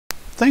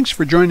Thanks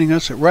for joining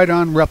us at Right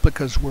On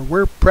Replicas, where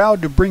we're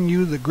proud to bring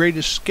you the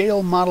greatest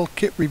scale model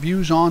kit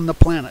reviews on the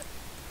planet.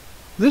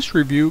 This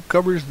review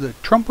covers the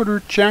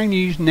Trumpeter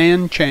Chinese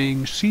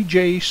Nanchang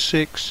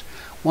CJ6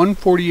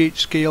 148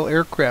 scale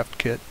aircraft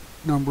kit,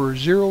 number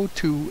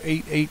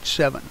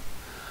 02887.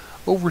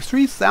 Over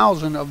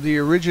 3,000 of the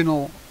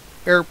original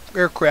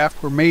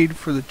aircraft were made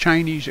for the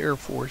Chinese Air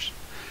Force,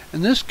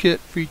 and this kit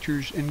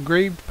features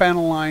engraved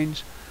panel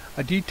lines,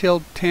 a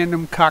detailed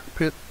tandem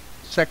cockpit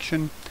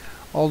section,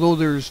 although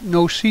there's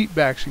no seat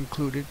backs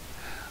included,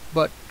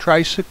 but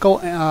tricycle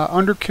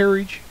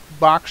undercarriage,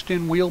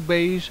 boxed-in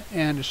wheelbase,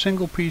 and a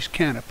single-piece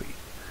canopy.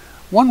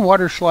 One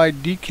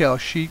waterslide decal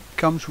sheet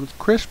comes with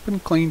crisp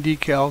and clean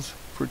decals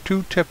for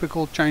two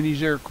typical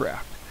Chinese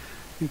aircraft,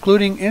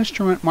 including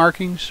instrument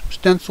markings,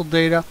 stencil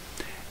data,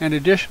 and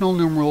additional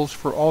numerals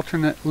for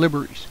alternate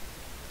liveries.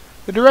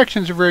 The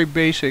directions are very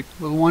basic,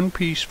 with one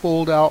piece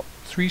fold-out,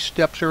 3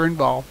 steps are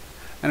involved,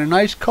 and a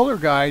nice color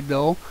guide,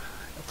 though,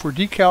 for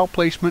decal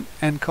placement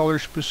and color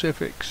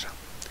specifics.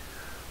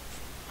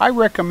 I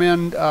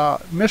recommend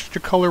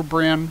Mr. Color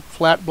brand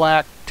flat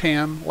black,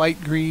 tan,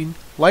 light green,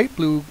 light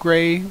blue,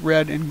 gray,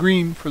 red, and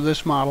green for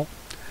this model,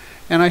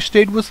 and I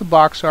stayed with the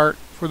box art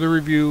for the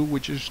review,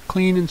 which is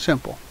clean and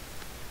simple.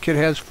 The kit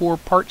has 4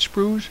 part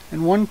sprues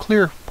and 1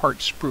 clear part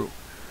sprue.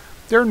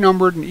 They're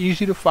numbered and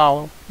easy to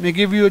follow, and they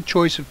give you a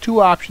choice of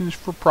 2 options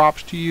for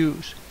props to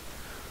use.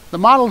 The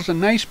model is a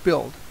nice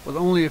build, with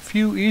only a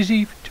few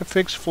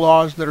easy-to-fix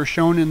flaws that are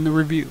shown in the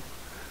review.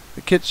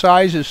 The kit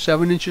size is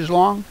 7 inches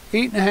long,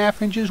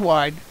 8.5 inches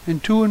wide,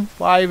 and 2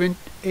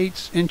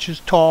 5/8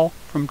 inches tall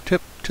from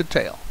tip to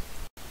tail.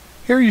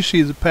 Here you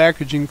see the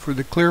packaging for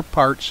the clear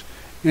parts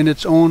in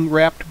its own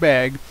wrapped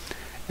bag,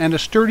 and a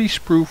sturdy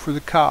sprue for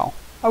the cowl.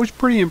 I was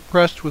pretty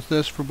impressed with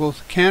this, for both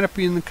the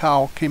canopy and the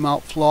cowl came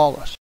out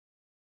flawless.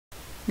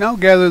 Now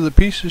gather the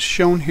pieces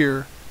shown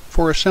here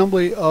for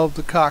assembly of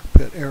the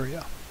cockpit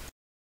area.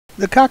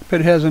 The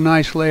cockpit has a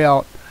nice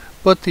layout,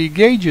 but the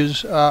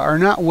gauges are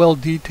not well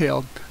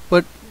detailed,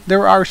 but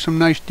there are some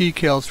nice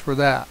decals for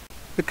that.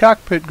 The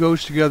cockpit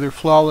goes together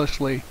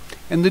flawlessly,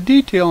 and the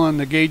detail on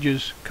the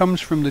gauges comes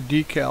from the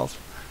decals,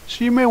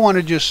 so you may want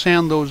to just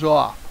sand those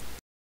off.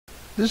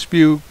 This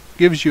view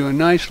gives you a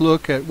nice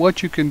look at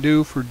what you can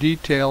do for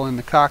detail in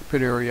the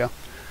cockpit area,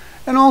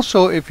 and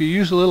also if you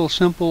use a little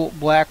simple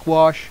black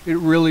wash, it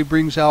really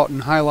brings out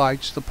and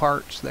highlights the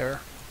parts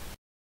there.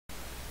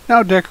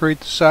 Now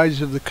decorate the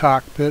sides of the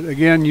cockpit,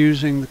 again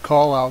using the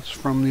callouts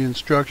from the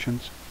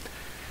instructions.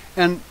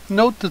 And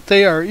note that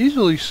they are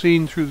easily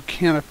seen through the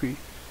canopy,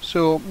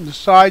 so the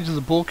sides of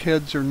the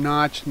bulkheads are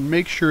notched, and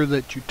make sure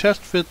that you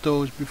test fit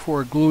those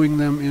before gluing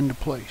them into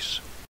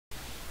place.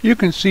 You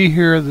can see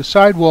here the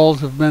sidewalls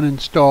have been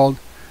installed,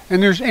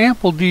 and there's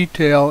ample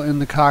detail in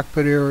the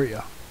cockpit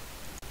area.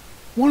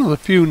 One of the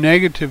few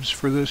negatives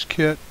for this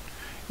kit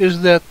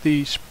is that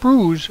the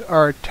sprues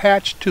are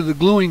attached to the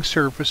gluing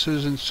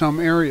surfaces in some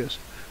areas,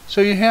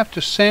 so you have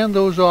to sand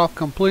those off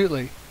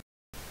completely.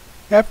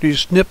 After you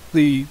snip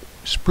the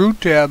sprue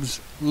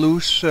tabs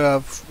loose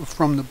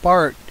from the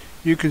part,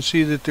 you can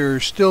see that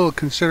there's still a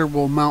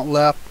considerable amount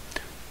left,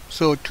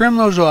 so trim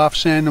those off,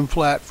 sand them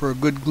flat for a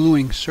good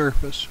gluing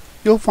surface.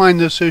 You'll find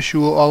this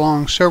issue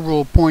along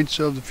several points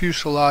of the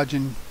fuselage,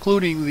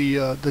 including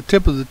the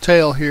tip of the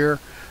tail here.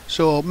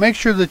 So make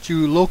sure that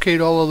you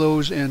locate all of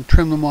those and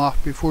trim them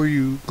off before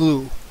you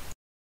glue.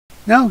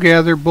 Now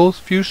gather both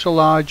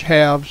fuselage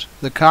halves,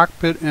 the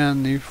cockpit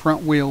and the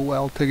front wheel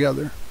well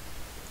together.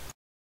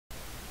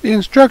 The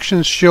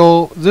instructions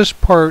show this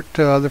part,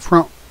 the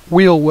front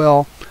wheel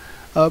well,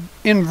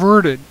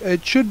 inverted.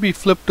 It should be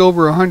flipped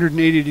over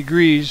 180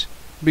 degrees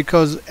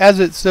because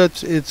as it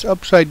sits, it's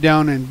upside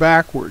down and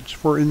backwards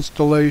for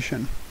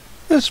installation.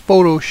 This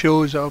photo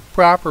shows a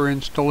proper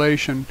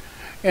installation.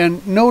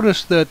 And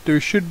notice that there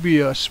should be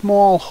a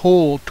small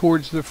hole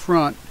towards the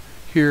front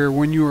here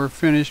when you are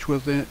finished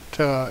with it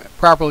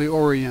properly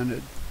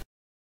oriented.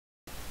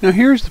 Now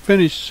here's the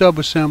finished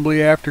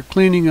subassembly after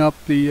cleaning up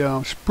the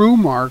sprue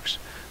marks.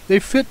 They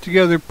fit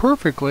together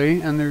perfectly,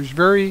 and there's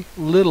very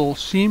little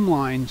seam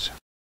lines.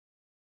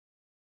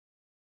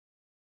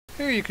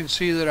 Here you can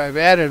see that I've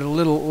added a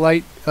little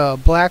light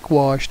black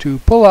wash to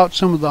pull out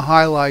some of the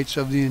highlights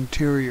of the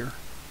interior.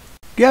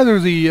 Gather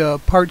the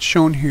parts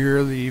shown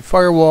here, the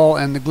firewall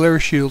and the glare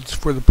shields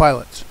for the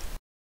pilots.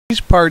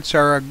 These parts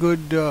are a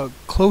good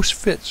close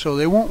fit, so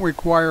they won't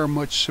require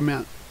much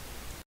cement.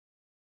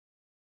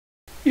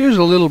 Use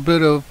a little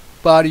bit of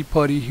body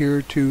putty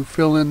here to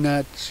fill in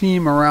that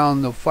seam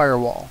around the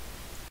firewall.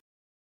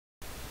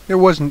 There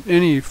wasn't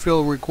any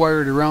fill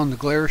required around the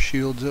glare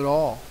shields at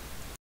all.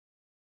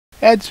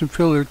 Add some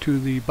filler to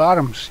the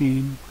bottom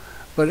seam,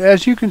 but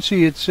as you can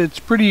see, it's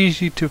pretty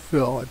easy to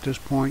fill at this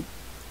point.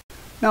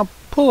 Now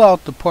pull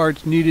out the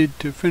parts needed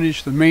to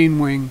finish the main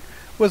wing,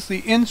 with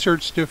the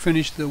inserts to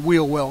finish the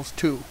wheel wells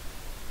too.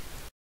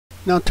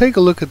 Now take a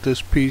look at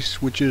this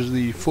piece, which is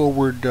the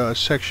forward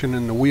section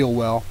in the wheel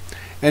well,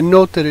 and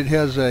note that it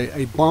has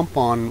a bump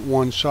on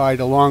one side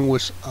along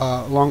with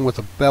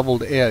a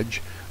beveled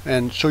edge,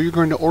 and so you're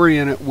going to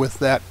orient it with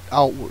that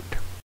outward.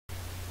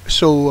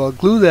 So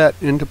glue that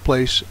into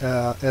place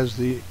as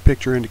the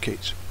picture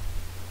indicates.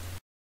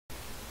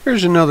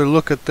 Here's another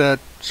look at that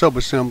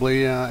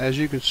subassembly. As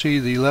you can see,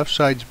 the left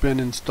side's been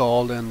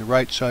installed and the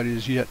right side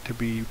is yet to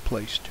be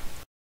placed.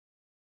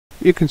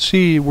 You can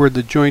see where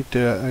the joint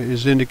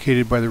is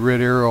indicated by the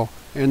red arrow,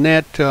 and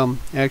that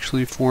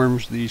actually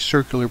forms the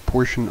circular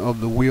portion of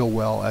the wheel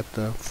well at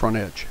the front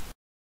edge.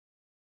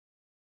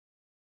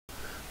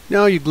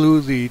 Now you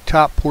glue the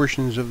top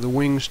portions of the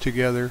wings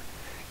together,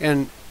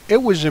 and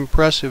it was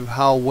impressive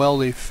how well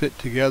they fit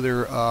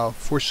together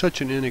for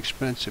such an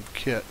inexpensive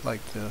kit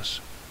like this.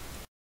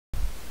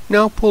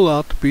 Now pull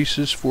out the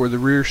pieces for the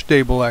rear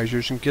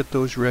stabilizers and get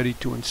those ready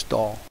to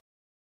install.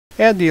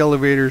 Add the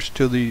elevators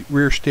to the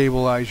rear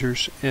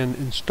stabilizers and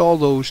install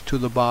those to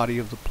the body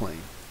of the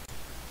plane.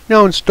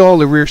 Now install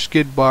the rear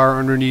skid bar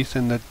underneath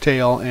in the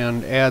tail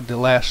and add the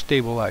last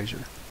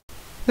stabilizer.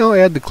 Now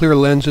add the clear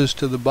lenses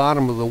to the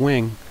bottom of the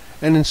wing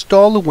and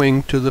install the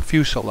wing to the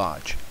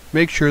fuselage.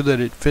 Make sure that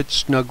it fits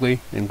snugly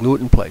and glue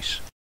it in place.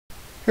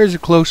 Here's a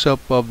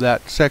close-up of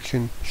that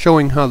section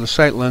showing how the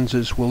sight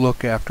lenses will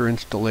look after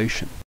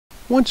installation.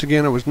 Once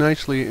again, I was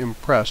nicely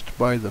impressed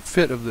by the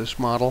fit of this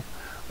model.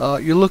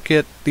 You look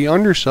at the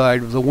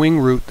underside of the wing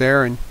root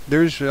there, and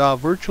there's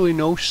virtually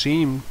no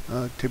seam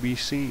to be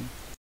seen.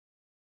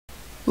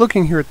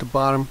 Looking here at the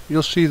bottom,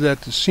 you'll see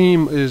that the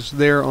seam is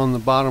there on the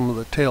bottom of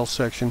the tail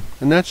section,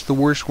 and that's the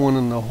worst one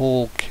in the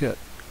whole kit,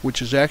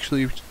 which is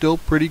actually still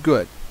pretty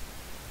good.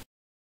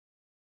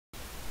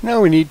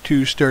 Now we need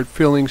to start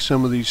filling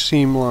some of these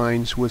seam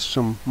lines with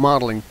some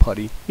modeling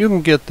putty. You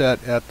can get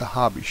that at the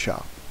hobby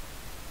shop.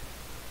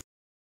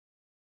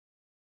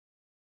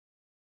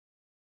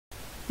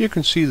 You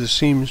can see the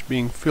seams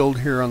being filled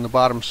here on the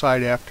bottom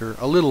side after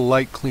a little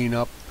light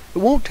cleanup. It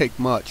won't take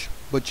much,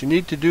 but you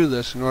need to do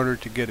this in order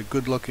to get a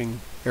good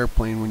looking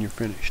airplane when you're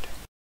finished.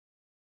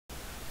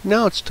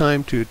 Now it's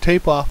time to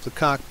tape off the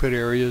cockpit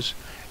areas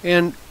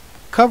and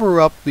cover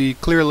up the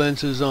clear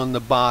lenses on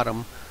the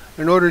bottom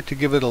in order to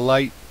give it a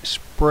light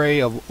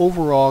spray of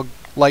overall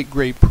light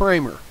gray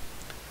primer.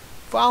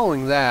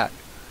 Following that,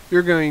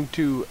 you're going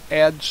to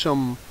add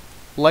some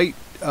light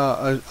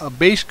a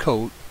base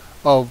coat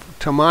of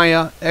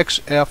Tamiya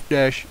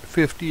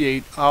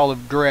XF-58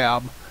 olive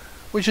drab,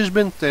 which has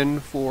been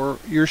thinned for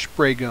your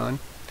spray gun,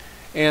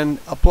 and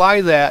apply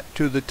that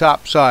to the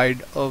top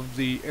side of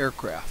the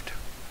aircraft.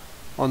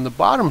 On the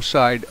bottom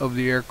side of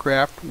the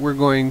aircraft, we're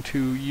going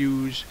to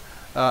use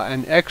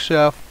an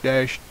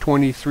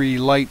XF-23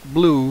 light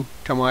blue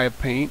Tamiya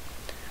paint,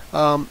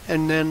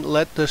 and then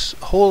let this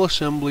whole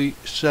assembly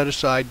set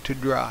aside to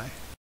dry.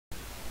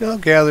 Now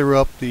gather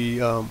up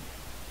the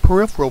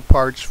peripheral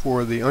parts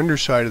for the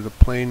underside of the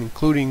plane,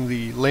 including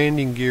the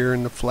landing gear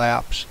and the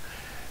flaps,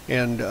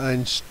 and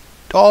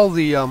install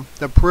the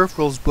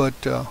peripherals, but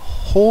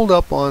hold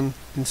up on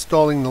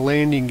installing the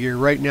landing gear.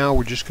 Right now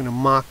we're just going to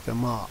mock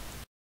them up.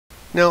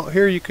 Now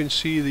here you can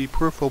see the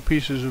peripheral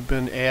pieces have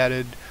been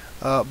added,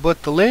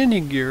 but the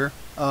landing gear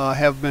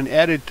have been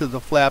added to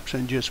the flaps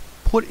and just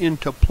put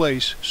into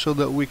place so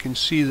that we can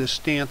see the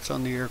stance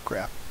on the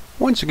aircraft.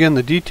 Once again,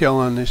 the detail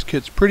on this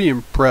kit's pretty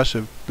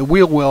impressive. The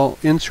wheel well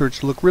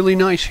inserts look really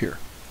nice here.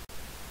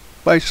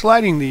 By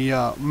sliding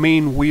the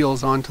main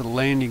wheels onto the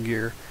landing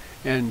gear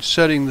and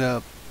setting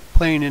the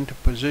plane into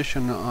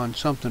position on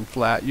something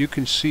flat, you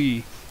can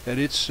see that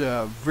it's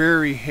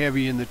very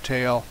heavy in the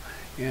tail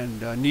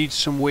and needs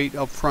some weight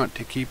up front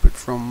to keep it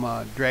from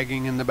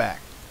dragging in the back.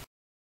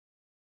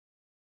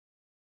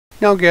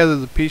 Now gather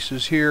the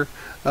pieces here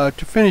to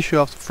finish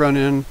off the front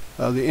end,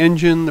 the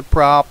engine, the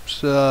props,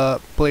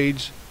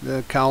 blades,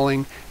 the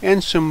cowling,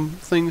 and some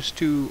things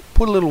to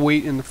put a little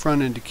weight in the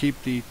front end to keep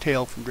the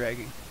tail from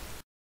dragging.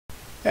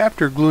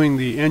 After gluing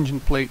the engine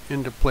plate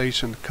into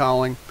place and the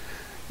cowling,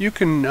 you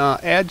can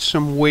add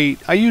some weight.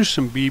 I used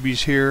some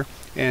BBs here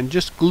and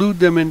just glued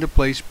them into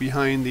place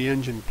behind the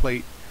engine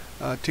plate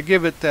to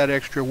give it that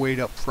extra weight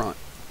up front.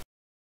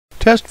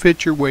 Test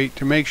fit your weight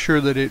to make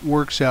sure that it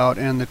works out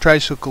and the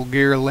tricycle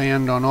gear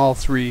land on all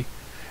three,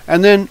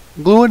 and then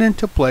glue it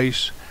into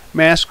place.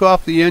 Mask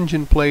off the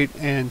engine plate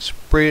and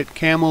spray it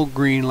camo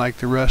green like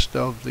the rest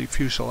of the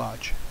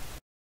fuselage.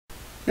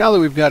 Now that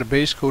we've got a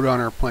base coat on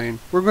our plane,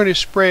 we're going to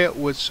spray it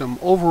with some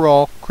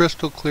overall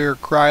crystal clear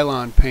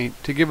Krylon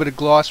paint to give it a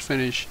gloss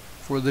finish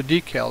for the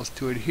decals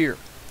to adhere.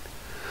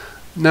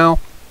 Now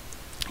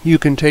you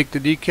can take the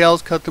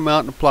decals, cut them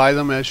out, and apply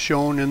them as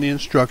shown in the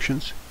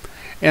instructions.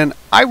 And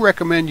I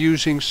recommend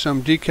using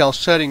some decal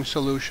setting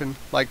solution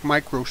like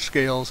micro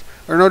scales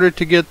in order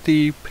to get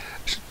the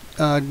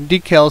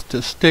decals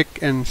to stick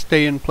and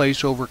stay in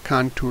place over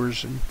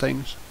contours and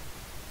things.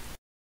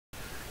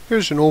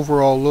 Here's an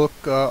overall look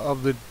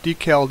of the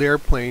decaled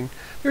airplane.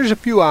 There's a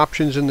few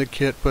options in the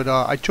kit, but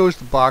I chose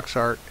the box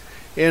art.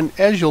 And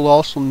as you'll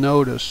also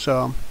notice,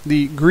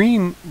 the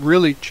green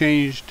really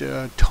changed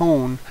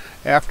tone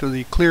after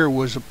the clear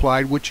was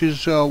applied, which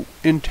is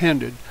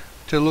intended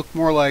to look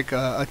more like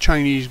a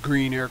Chinese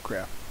green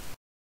aircraft.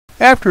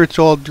 After it's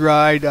all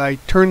dried, I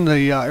turned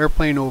the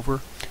airplane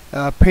over,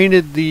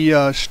 painted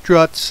the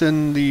struts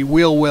and the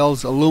wheel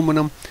wells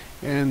aluminum,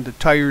 and the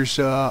tires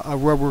a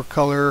rubber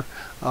color,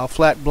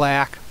 flat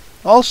black.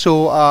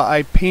 Also,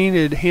 I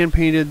hand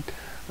painted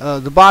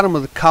the bottom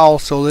of the cowl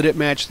so that it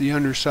matched the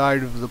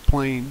underside of the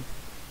plane.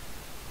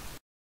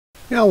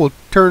 Now we'll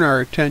turn our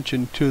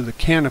attention to the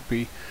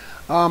canopy.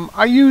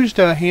 I used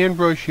a hand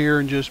brush here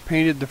and just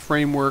painted the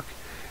framework,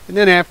 and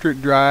then after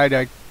it dried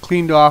I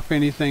cleaned off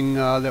anything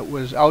that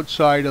was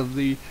outside of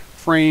the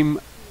frame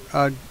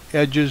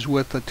edges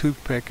with a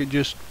toothpick. It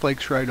just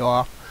flakes right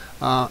off.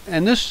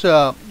 And this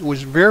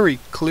was very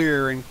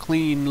clear and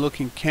clean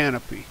looking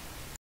canopy.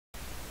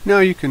 Now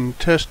you can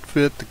test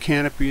fit the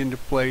canopy into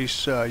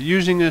place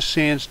using a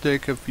sand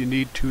stick if you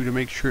need to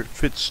make sure it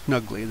fits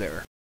snugly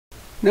there.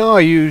 Now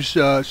I use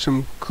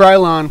some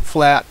Krylon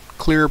flat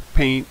clear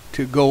paint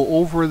to go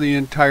over the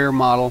entire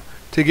model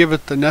to give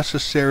it the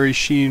necessary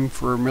sheen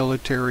for a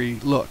military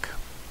look.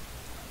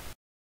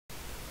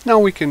 Now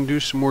we can do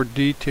some more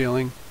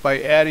detailing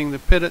by adding the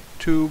pitot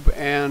tube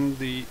and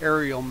the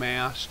aerial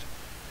mast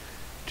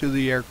to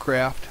the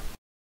aircraft.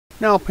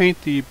 Now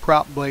paint the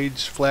prop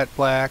blades flat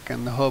black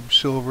and the hub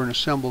silver and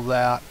assemble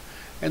that,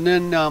 and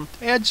then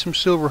add some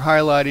silver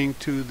highlighting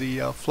to the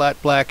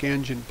flat black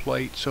engine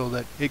plate so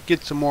that it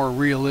gets a more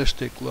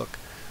realistic look.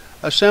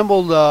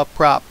 Assemble the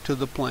prop to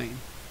the plane.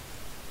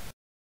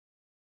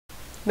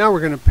 Now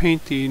we're going to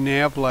paint the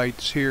nav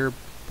lights here,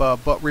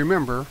 but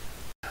remember,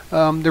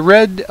 the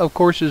red of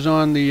course is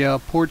on the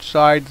port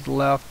side to the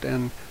left,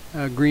 and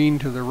green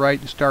to the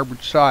right and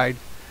starboard side.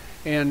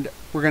 And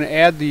we're going to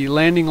add the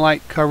landing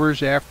light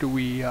covers after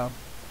we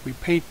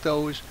paint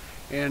those,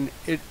 and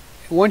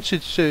once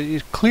it's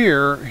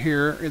clear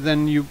here,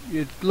 then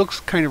it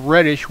looks kind of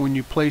reddish when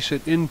you place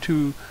it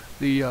into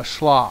the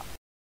slot.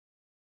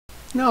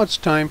 Now it's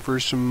time for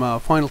some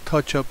final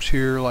touch-ups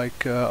here,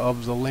 like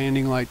of the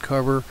landing light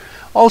cover.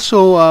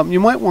 Also,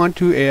 you might want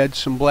to add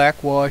some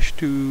black wash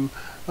to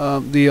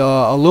the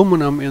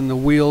aluminum in the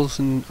wheels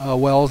and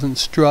wells and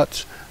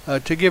struts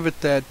to give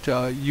it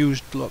that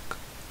used look.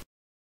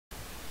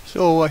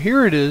 So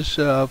here it is.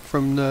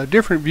 From the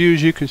different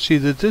views you can see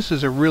that this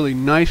is a really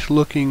nice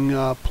looking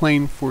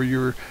plane for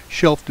your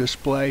shelf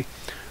display.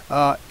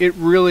 It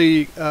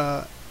really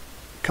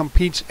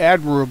competes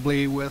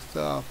admirably with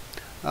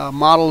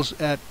models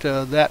at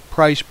that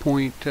price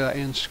point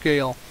and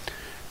scale,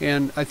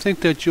 and I think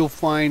that you'll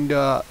find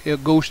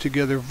it goes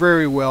together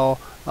very well.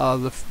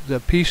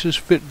 The pieces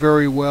fit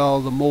very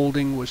well, the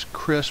molding was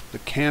crisp, the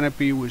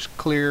canopy was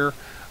clear.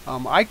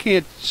 I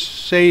can't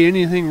say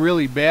anything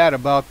really bad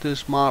about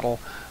this model.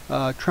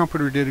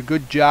 Trumpeter did a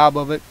good job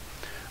of it.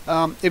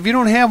 If you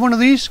don't have one of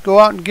these, go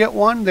out and get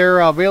one. They're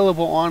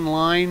available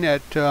online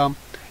at a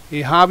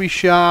hobby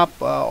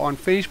shop, on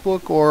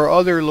Facebook, or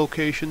other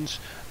locations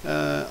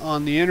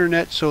on the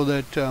internet, so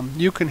that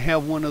you can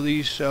have one of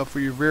these for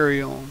your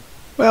very own.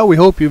 Well, we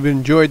hope you've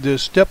enjoyed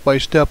this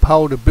step-by-step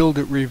how to build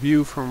it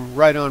review from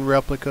Right On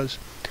Replicas.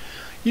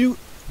 You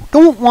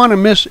don't want to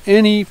miss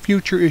any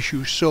future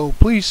issues, so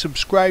please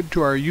subscribe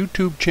to our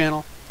YouTube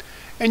channel,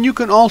 and you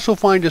can also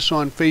find us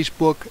on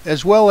Facebook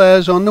as well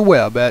as on the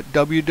web at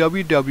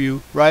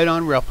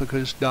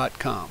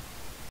www.rightonreplicas.com.